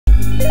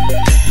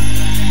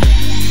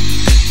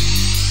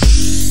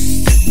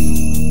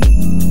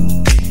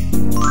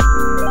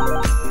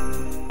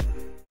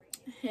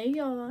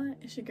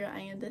it's your girl I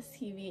am this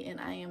TV, and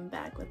I am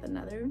back with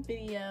another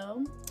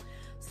video.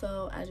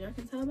 So as y'all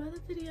can tell by the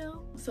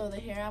video, so the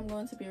hair I'm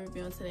going to be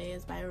reviewing today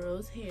is by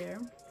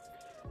Rosehair.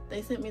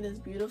 They sent me this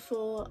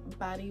beautiful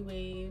body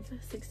wave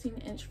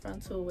 16-inch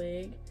frontal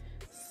wig.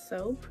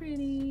 So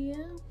pretty.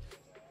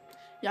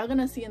 Y'all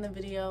gonna see in the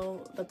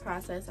video the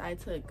process I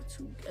took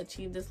to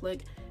achieve this look.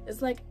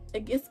 It's like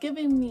it's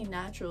giving me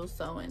natural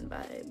sewing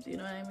vibes, you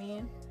know what I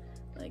mean?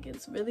 Like,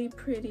 it's really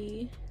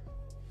pretty.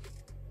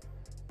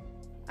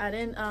 I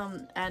didn't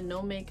add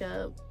no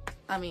makeup.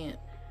 I mean,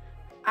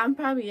 I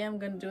probably am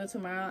gonna do it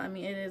tomorrow. I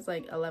mean, it is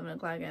like 11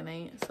 o'clock at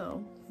night,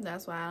 so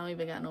that's why I don't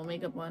even got no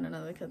makeup on,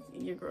 another because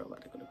your girl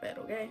about to go to bed,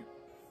 okay?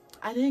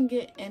 I didn't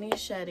get any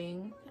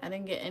shedding. I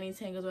didn't get any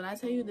tangles. When I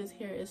tell you this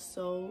hair is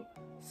so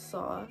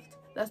soft,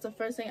 that's the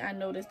first thing I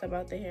noticed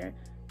about the hair.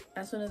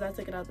 As soon as I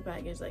took it out the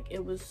package, like,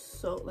 it was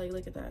so, like,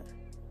 look at that.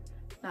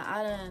 Now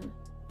I done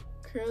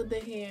curled the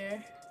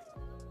hair,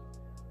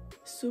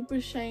 super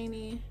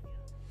shiny.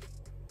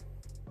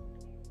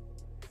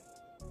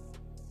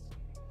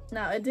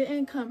 Now it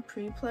didn't come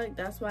pre-plucked,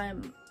 that's why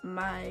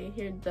my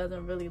hair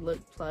doesn't really look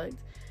plucked,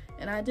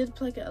 and I did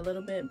pluck it a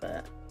little bit,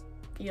 but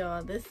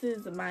y'all, this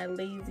is my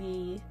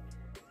lazy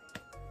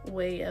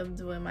way of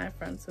doing my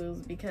frontals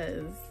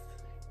because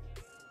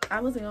I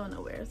wasn't going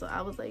nowhere. So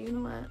I was like, you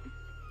know what,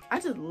 I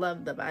just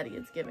love the body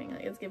it's giving.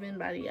 Like, it's giving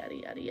body yada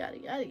yada yada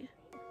yada.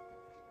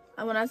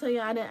 And when I tell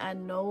you I didn't add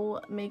no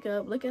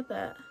makeup, look at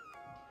that.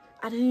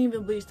 I didn't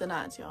even bleach the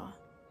knots, y'all.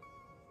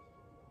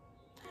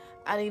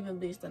 I didn't even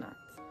bleach the knots.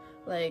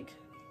 Like,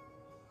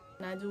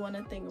 and I do want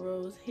to thank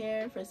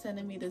Rosehair for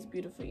sending me this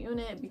beautiful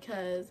unit,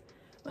 because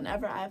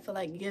whenever I feel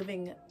like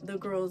giving the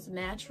girls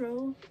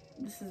natural,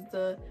 this is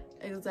the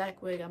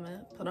exact wig I'm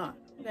gonna put on,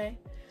 okay?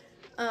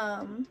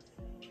 But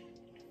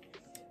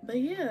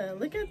yeah,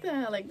 look at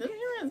that. Like, this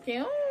hair is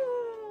cute.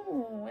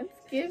 Oh, it's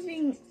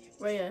giving.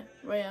 Raya,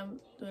 I'm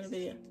doing a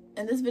video.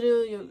 In this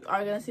video, you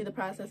are gonna see the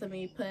process of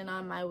me putting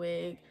on my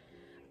wig.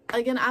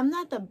 Again, I'm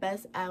not the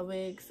best at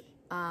wigs.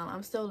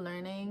 I'm still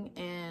learning,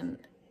 and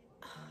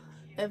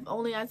if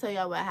only I tell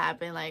y'all what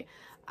happened. Like,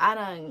 I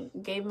done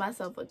gave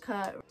myself a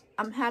cut.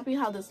 I'm happy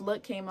how this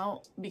look came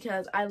out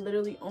because I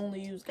literally only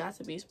used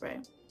Got2b spray.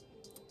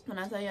 When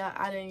I tell y'all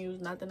I didn't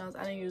use nothing else,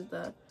 I didn't use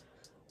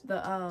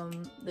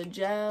the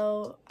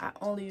gel. I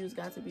only used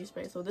Got2b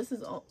spray. So this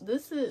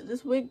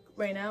wig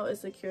right now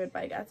is secured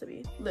by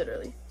Got2b,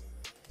 literally.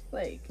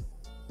 Like,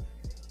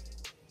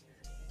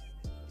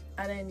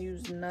 I didn't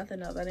use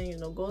nothing else. I didn't use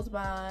no Ghost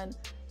Bond,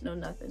 no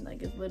nothing.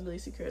 Like, it's literally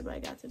secured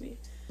by Got2b.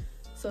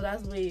 So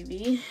that's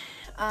wavy.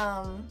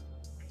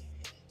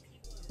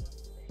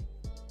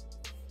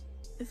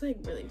 It's like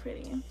really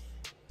pretty, and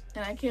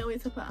I can't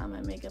wait to put on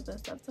my makeup and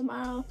stuff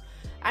tomorrow.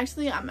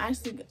 Actually, I'm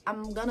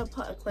gonna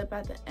put a clip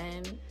at the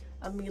end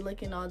of me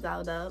looking all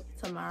dolled up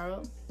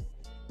tomorrow,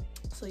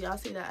 so y'all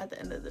see that at the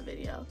end of the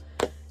video.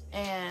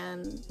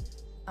 And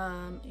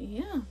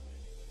yeah,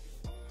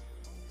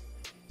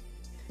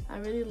 I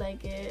really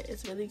like it.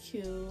 It's really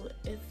cute.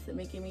 It's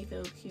making me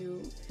feel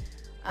cute.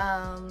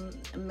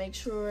 Make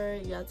sure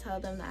y'all tell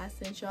them that I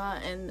sent y'all,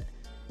 and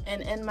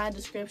in my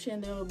description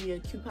there will be a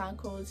coupon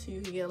code, so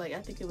you can get, like, I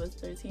think it was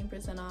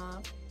 13%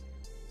 off,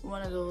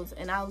 one of those,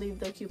 and I'll leave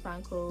the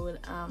coupon code.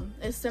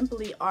 It's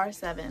simply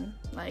R7.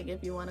 Like,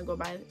 if you want to go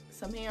buy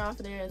some hair off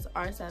of there, it's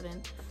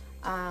R7.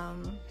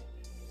 And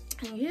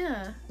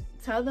yeah,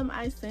 tell them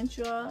I sent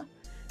y'all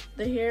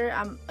the hair.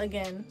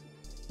 Again,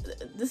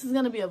 this is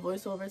gonna be a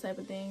voiceover type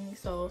of thing,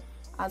 so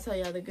I'll tell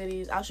y'all the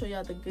goodies. I'll show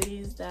y'all the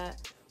goodies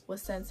that was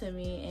sent to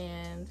me,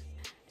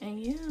 and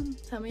yeah,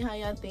 tell me how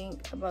y'all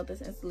think about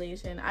this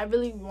installation. I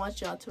really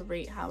want y'all to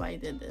rate how I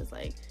did this.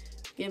 Like,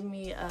 give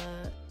me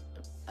a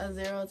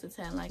 0 to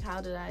 10. Like, how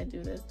did I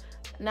do this?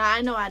 Now, I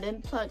know I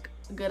didn't pluck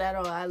good at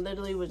all. I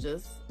literally was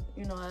just,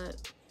 you know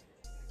what,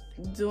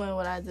 doing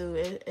what I do.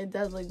 It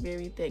does look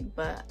very thick,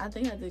 but I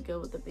think I did good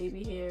with the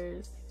baby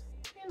hairs.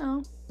 You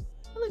know,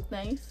 it looks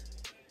nice.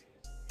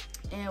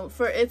 And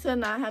for it to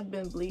not have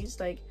been bleached,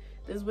 like,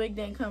 this wig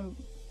didn't come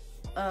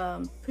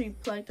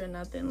pre-plucked or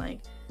nothing.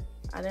 Like,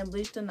 I didn't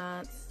bleach the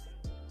knots.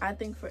 I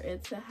think for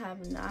it to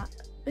have not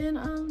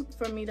been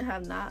for me to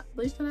have not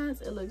bleached the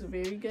knots, it looks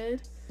very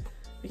good,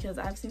 because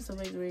I've seen some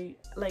wigs where,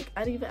 like,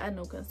 I didn't even add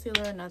no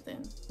concealer or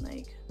nothing.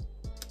 Like,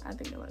 I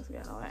think it looks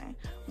good. Alright,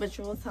 but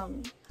you will tell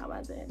me how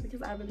I did,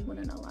 because I really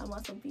want to know. I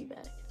want some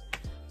feedback.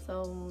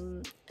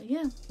 So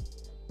yeah,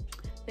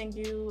 thank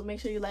you. Make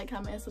sure you like,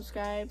 comment, and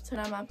subscribe. Turn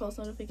on my post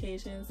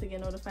notifications to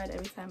get notified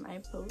every time I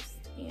post.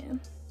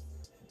 And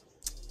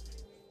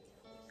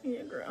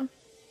yeah, girl.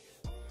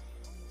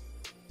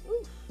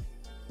 Oof.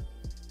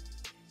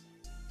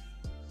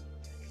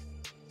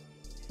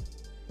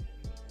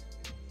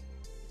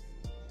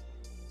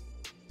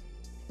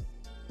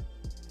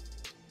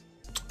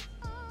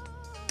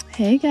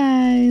 Hey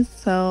guys,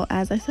 so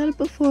as I said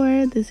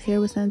before, this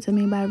hair was sent to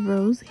me by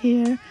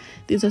Rosehair.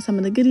 These are some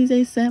of the goodies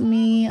they sent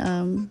me.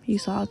 You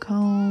saw a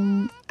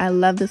comb. I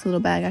love this little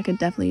bag. I could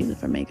definitely use it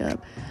for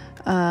makeup.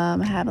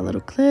 I have a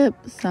little clip,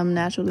 some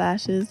natural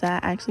lashes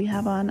that I actually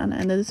have on the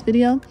end of this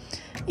video,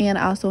 and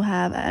I also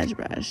have an edge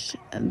brush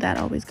that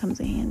always comes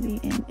in handy.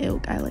 And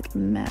ew, I look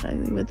mad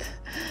ugly with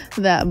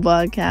that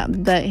bald cap.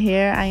 But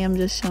here I am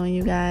just showing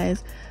you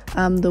guys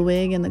the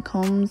wig and the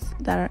combs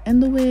that are in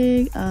the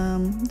wig.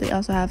 They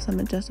also have some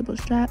adjustable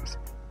straps.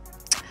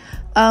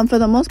 For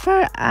the most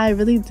part, I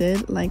really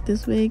did like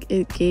this wig.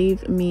 It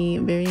gave me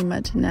very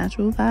much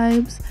natural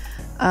vibes.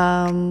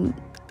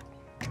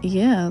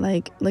 Yeah,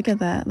 like, look at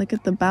that. Look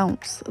at the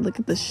bounce. Look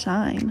at the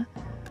shine.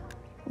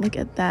 Look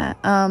at that.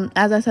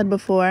 As I said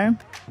before,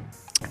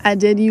 I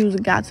did use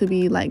Got To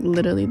Be like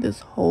literally this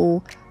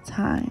whole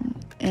time.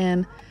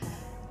 And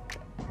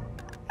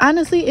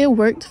honestly, it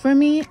worked for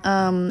me.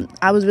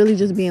 I was really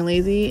just being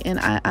lazy, and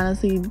I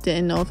honestly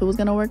didn't know if it was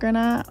gonna work or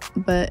not.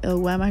 But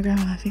why am I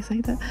grabbing my face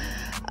like that?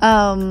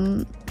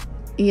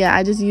 Yeah,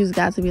 I just used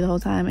Got To Be the whole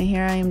time, and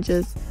here I am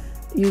just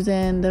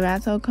using the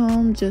rat tail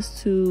comb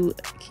just to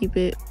keep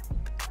it,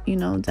 you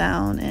know,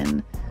 down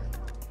and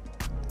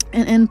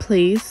in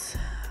place.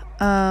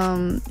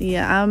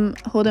 Yeah, I'm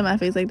holding my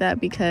face like that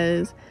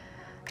because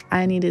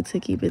I needed to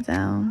keep it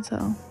down.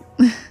 So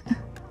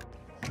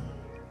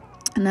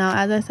now,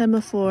 as I said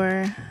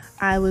before,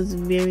 I was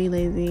very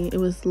lazy. It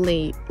was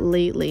late,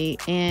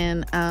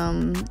 and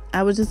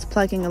I was just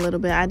plucking a little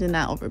bit. I did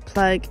not over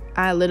pluck.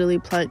 I literally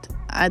plucked,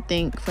 I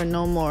think, for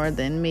no more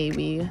than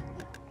maybe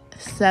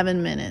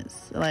 7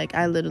 minutes. Like,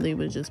 I literally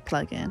was just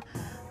plucking,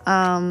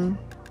 and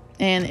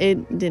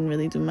it didn't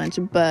really do much,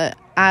 but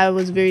I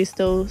was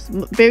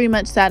very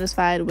much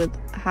satisfied with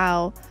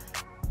how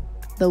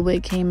the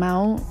wig came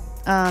out.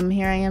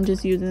 Here I am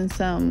just using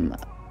some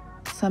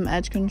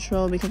edge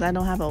control because I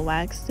don't have a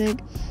wax stick,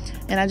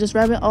 and I just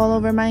rub it all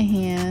over my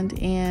hand.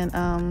 And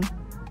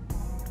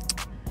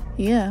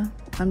yeah,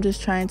 I'm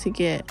just trying to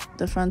get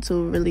the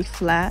frontal really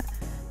flat,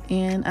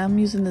 and I'm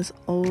using this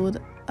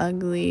old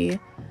ugly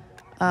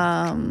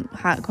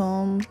hot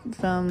comb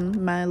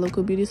from my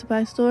local beauty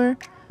supply store.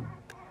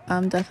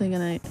 I'm definitely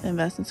gonna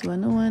invest into a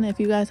new one. If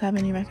you guys have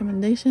any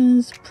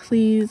recommendations,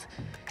 please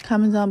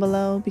comment down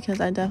below, because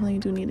I definitely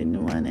do need a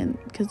new one, and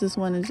because this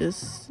one is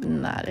just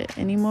not it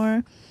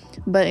anymore,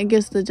 but it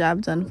gets the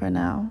job done for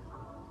now.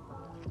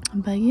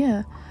 But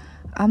yeah,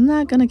 I'm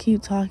not gonna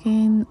keep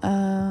talking.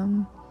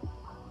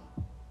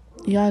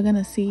 Y'all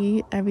gonna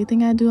see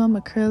everything I do. I'm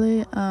gonna curl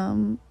it.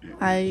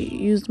 I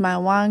used my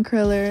wand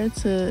curler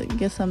to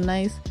get some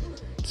nice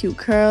cute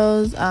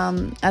curls.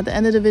 At the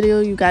end of the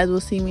video, you guys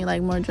will see me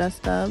like more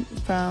dressed up.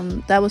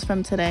 That was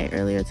from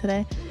earlier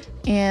today,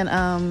 and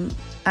I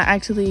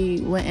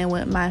actually went in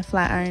with my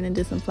flat iron and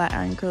did some flat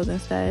iron curls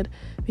instead,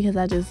 because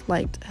I just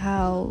liked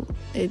how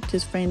it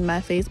just framed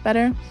my face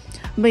better.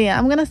 But yeah,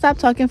 I'm gonna stop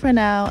talking for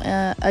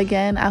now.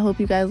 Again, I hope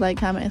you guys like,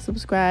 comment, and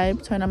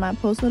subscribe. Turn on my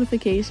post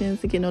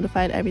notifications to get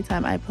notified every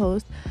time I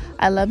post.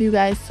 I love you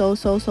guys so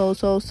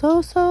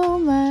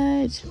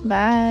much.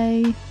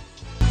 Bye.